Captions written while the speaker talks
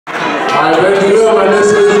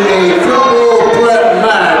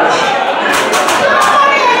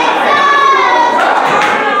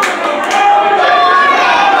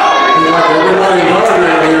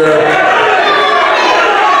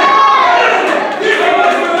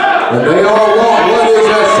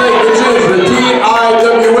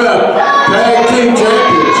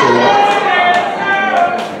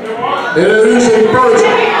Introducing first,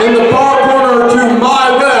 in the far corner to my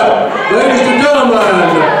left, ladies and gentlemen,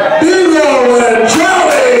 Bingo and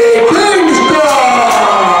Charlie Kingston!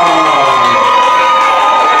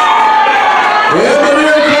 In the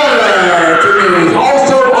near corner to me,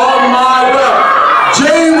 also on my left,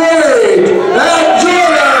 JayRage and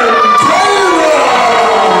Jordan Taylor!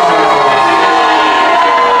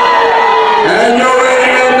 And your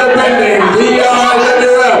reigning and defending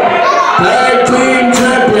DIWF Tag Team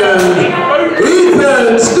Champions,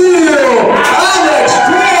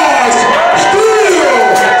 SteeleCross,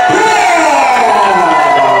 SteeleCross!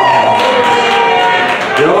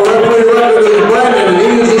 Your referee record is Brandon, and he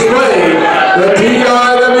is displaying the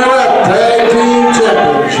DIWF Tag Team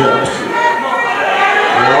Championships.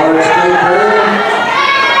 The Orange State Fair.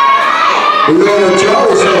 We go to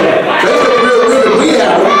Charlie saying, they look real good if we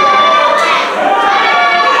have them.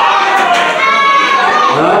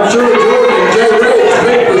 And I'm sure Jordan and JayRage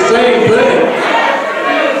think the same thing.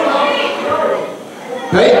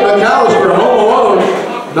 Peyton McAllister home alone,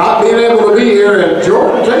 not being able to be here, and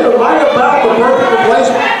Jordan Taylor might have found the perfect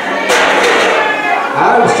replacement.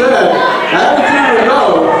 I've said, attitude or no,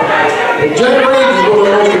 that JayRage is one of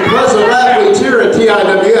the most impressive athletes here at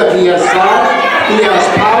TIWF. He has size, he has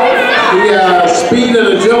power, he has speed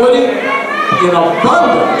and agility in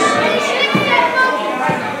abundance.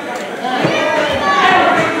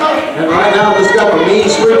 And right now, just got the mean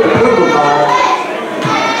sweep to prove about.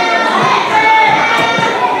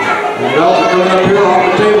 The bells are coming up here off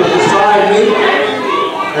the table beside me.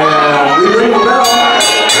 And we ring the bell.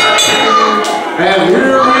 And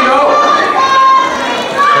here we go.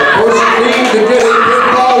 The person needing to get a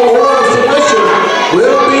pinfall or a submission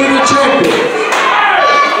will be the champion.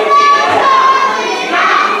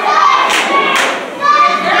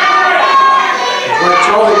 It's like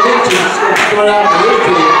Charlie Kingston is going to start out for his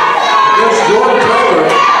team against Jordan Taylor.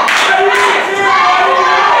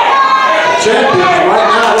 The champions right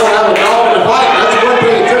now don't have a dog in the fight. That's one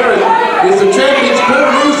thing that's different, is the champions could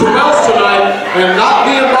lose the belts tonight and not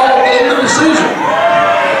be involved in the decision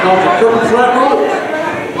because the triple threat rules.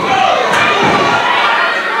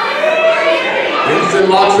 Kingston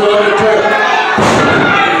locks it under Taylor.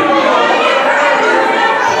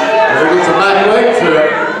 There gets a back leg trip.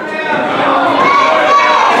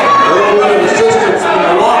 A little bit of assistance from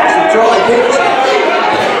the locks from Charlie Kingston.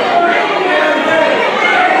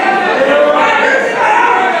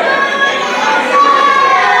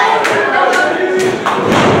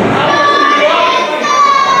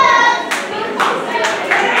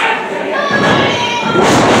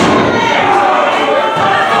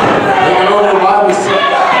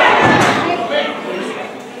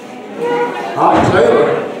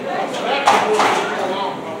 Taylor.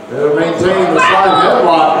 They're maintaining the slide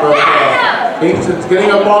headlock, but Kingston's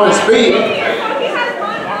getting up on his feet.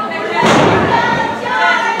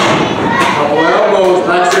 Couple elbows,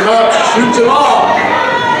 backs him up, shoots him off.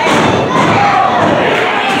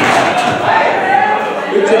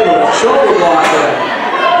 Gets him with a shoulder block there.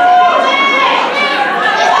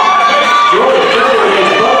 Jordan Taylor was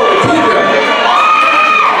below the keeper.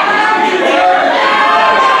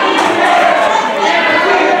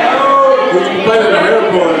 Played in the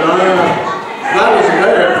airport, and that wasn't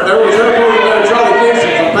there. There was airport in there. Charlie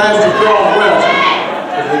Kingston's the fastest draw on West,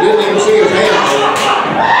 because we didn't even see his hand.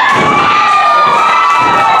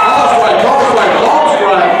 Cross right,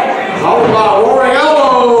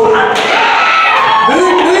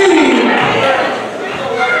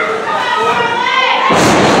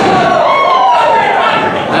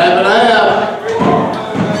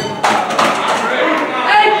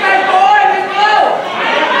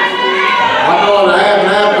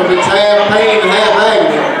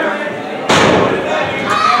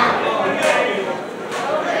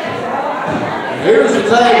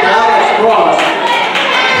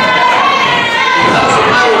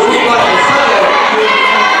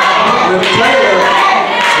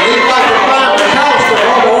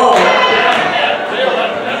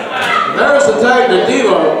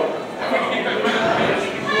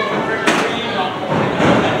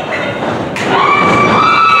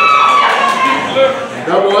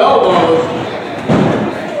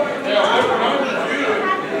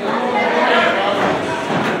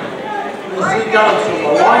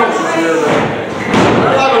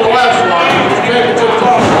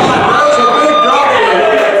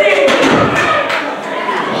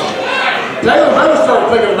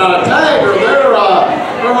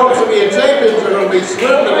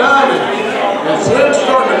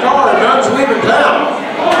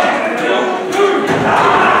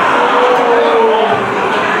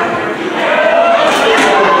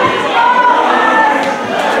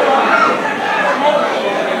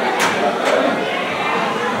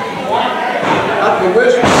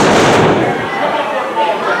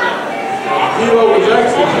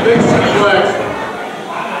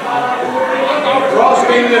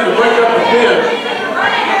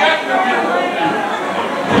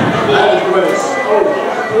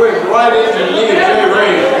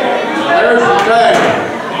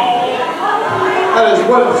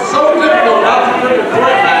 what's so difficult about the cricket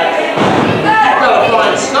point match, you've got to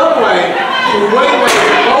find some way to waylay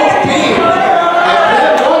both teams and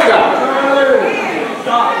then one guy.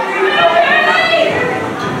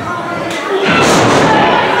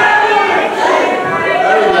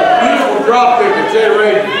 There's that beautiful drop kick at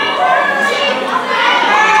JayRage.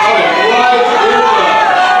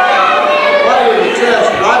 Right in the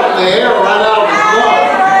chest, right in the air, right out of his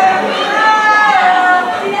glove.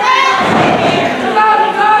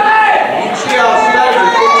 You can see how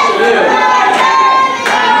staggered Kingston is.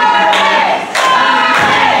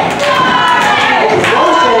 Oh,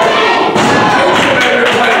 Russell, Kingston may be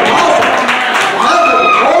playing awesome. Another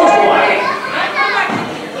clothesline.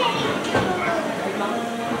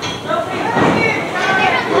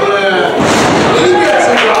 He gets a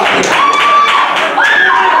drop kick.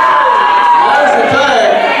 There's the tag.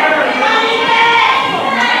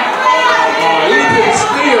 Ethan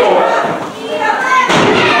Steele.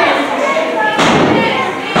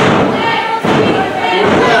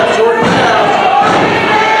 Short tap.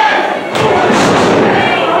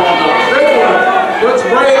 Big one. Puts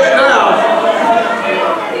Rage down.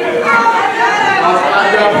 Off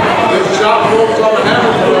back up. Good shot moves on the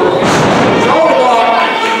hammer throw. Shoulder block.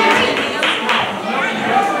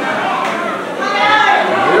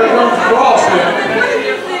 Here comes Cross in.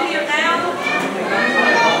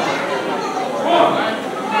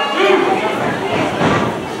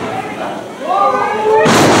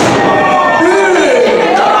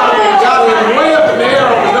 Got him way up in the air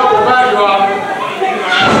on the double back drop.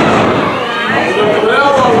 With an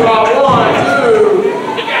elbow drop, 1, 2.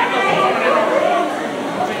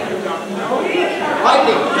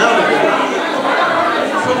 Lightning down again.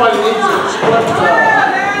 Somebody needs to express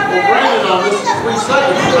Brandon on this is 3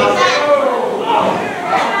 seconds.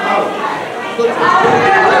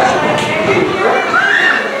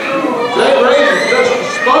 JayRage is just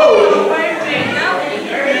exposed.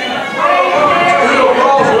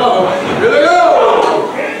 SteeleCross it up. Here they go.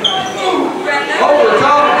 Over the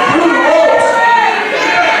top, through the ropes.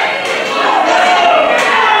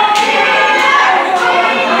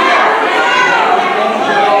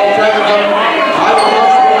 Get all taken up. I don't know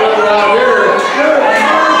what's going on out here.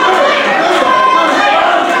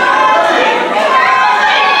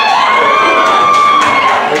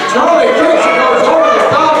 Charlie Kingston goes over the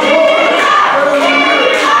top rope.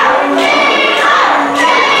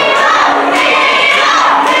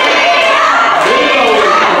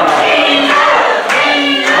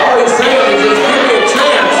 All he's saying is just give me a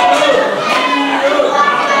chance.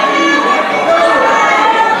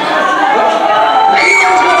 He's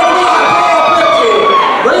going to fly. 50.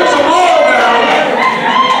 Brings them all down.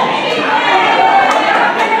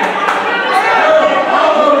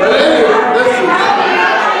 But anyway, this is...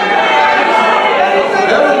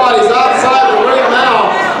 Everybody's outside the ring now.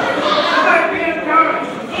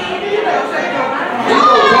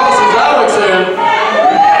 Eagle tosses Alex in.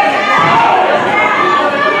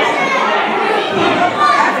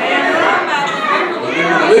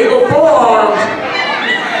 Legal forearms.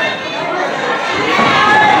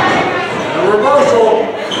 And a reversal.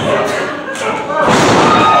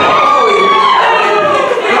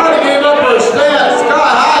 Trying to get up her stance sky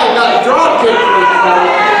high and got a drop kick for his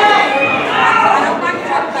opponent.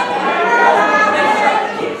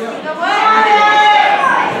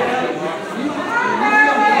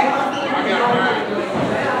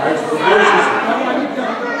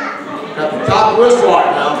 Got the top wrist lock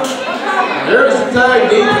now. And there's the tag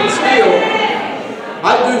to Ethan Steele.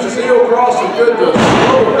 I'd do SteeleCross some good to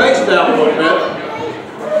slow the base down a little bit.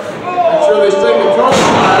 Make sure they stay control.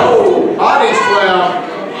 Oh, body slam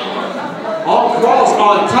on Cross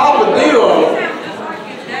on top of D'Lo.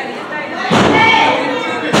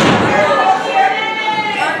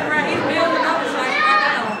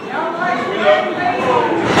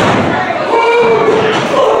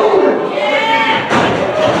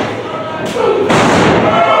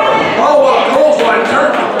 Oh, what a clothesline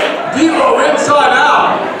turn. D'Lo inside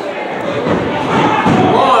out.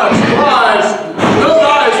 One, twice. No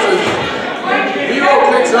dices. D'Lo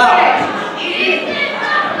kicks out.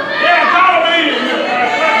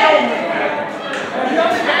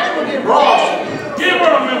 Ross. Give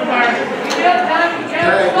her a minute.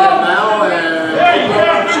 Okay, now and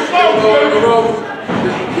go to the rope.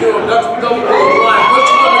 D'Lo ducks the double clothesline.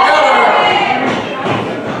 Puts them together.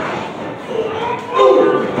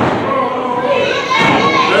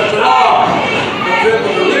 Lifts it off. Comes in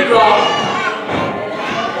with the lead drop.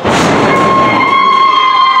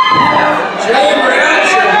 Chain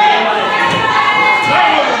reaction.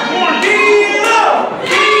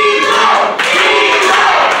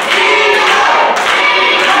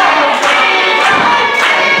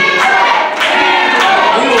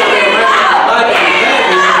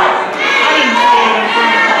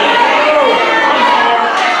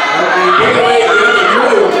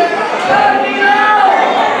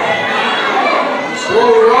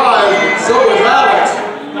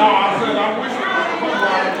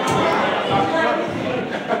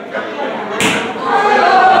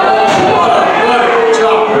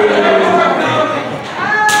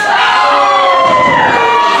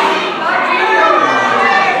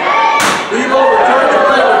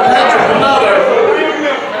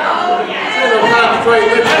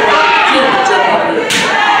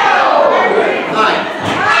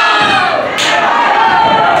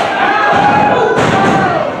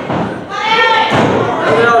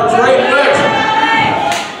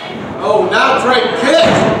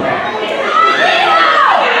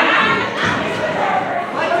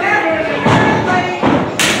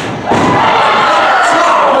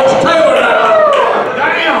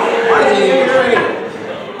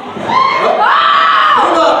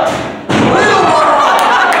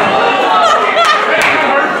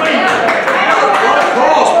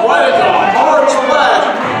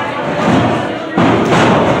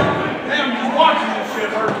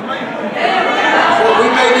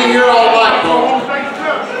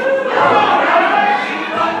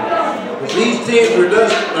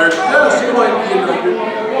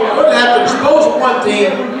 one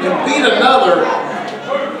team and beat another,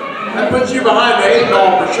 that puts you behind the 8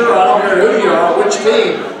 ball for sure. I don't care who you are, which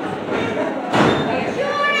team.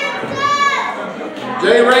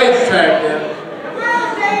 JayRage tagged in.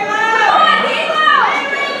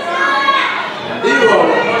 Devo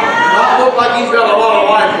not look like he's got a lot of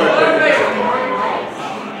life left in him.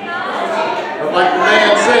 But like the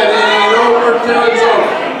man said, it ain't over till it's over.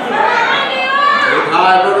 Big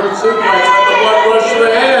high vertical suplex, let the blood rush to the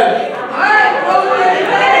head.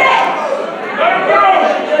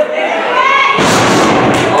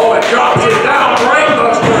 Oh, it drops it down,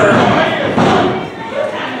 brainbuster.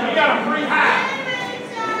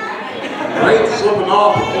 Great slipping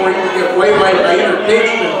off before he can get waylaid by either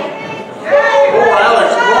Kingston or Alex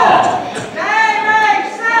Cross.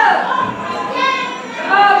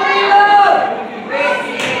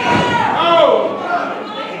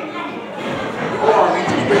 Forearm needs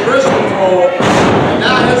to keep the wrist control, and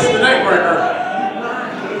now hits the neck breaker.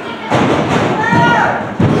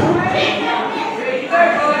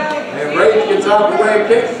 And Rage gets out of the way of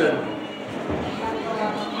Kingston.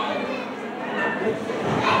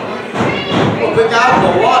 Well, think out of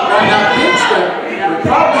a lot right now. Kingston would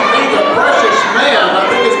probably be the precious man. I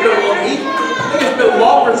think it's been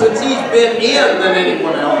longer since he's been in than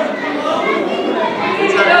anyone else.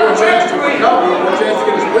 He's had more chance to recover, more chance to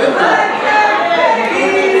get his win back.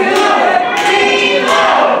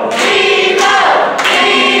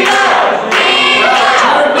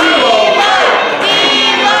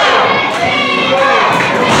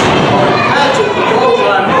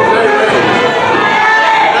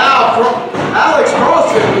 Alex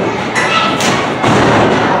Cross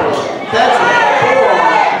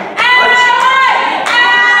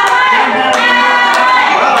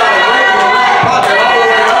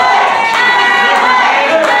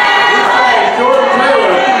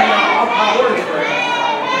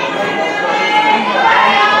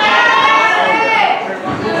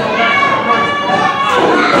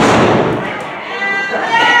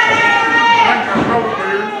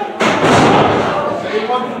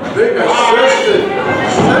big assisted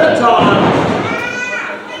senton.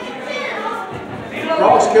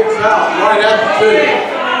 Cross kicks out right at the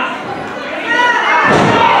 2.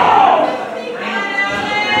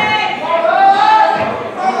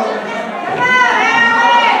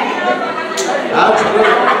 Alex for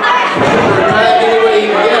a tag any way he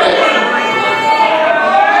can get it.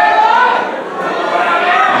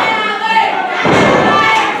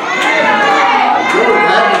 Jordan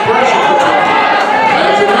had the pressure.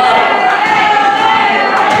 That's enough.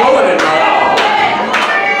 Pulling it up.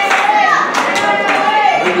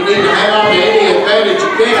 I think you need to hang on to any advantage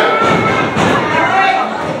you can.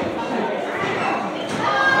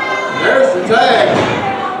 There's the tag.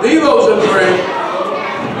 Devo's in the ring.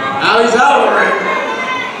 Now he's out of the ring.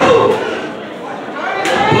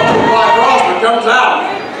 Black Crossman comes out.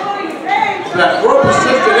 That rope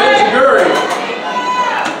assisted Enziguri.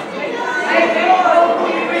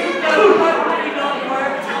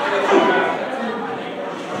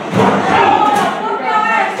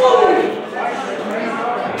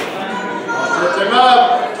 Sets him up.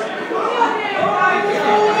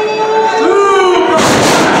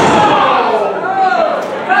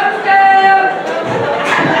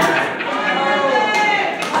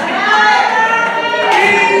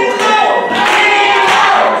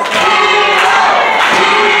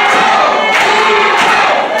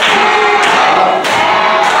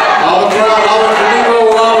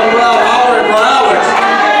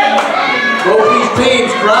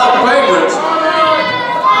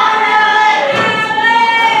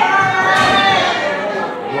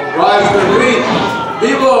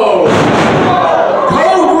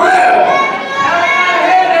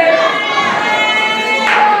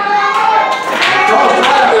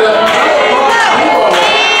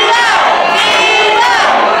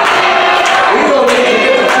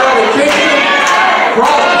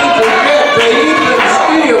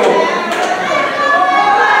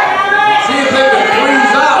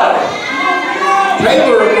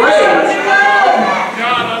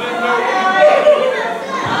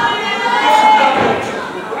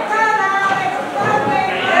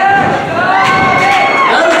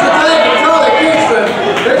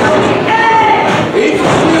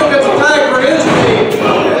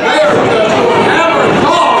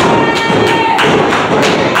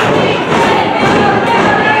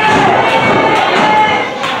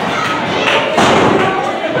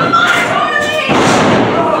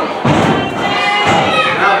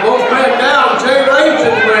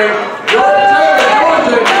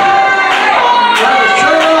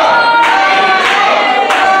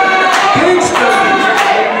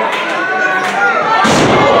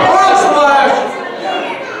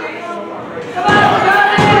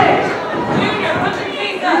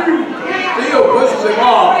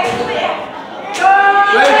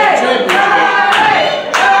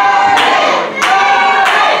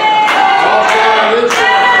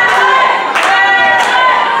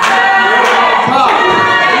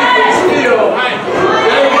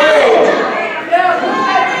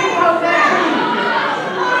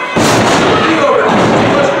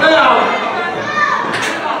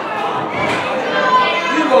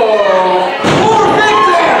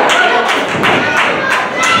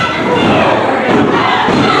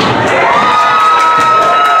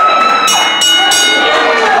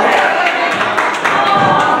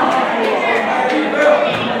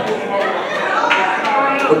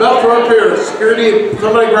 The belts are up here. Security,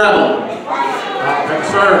 somebody grab them. Thanks,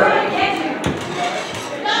 sir.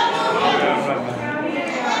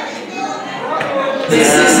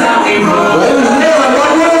 This is how we roll.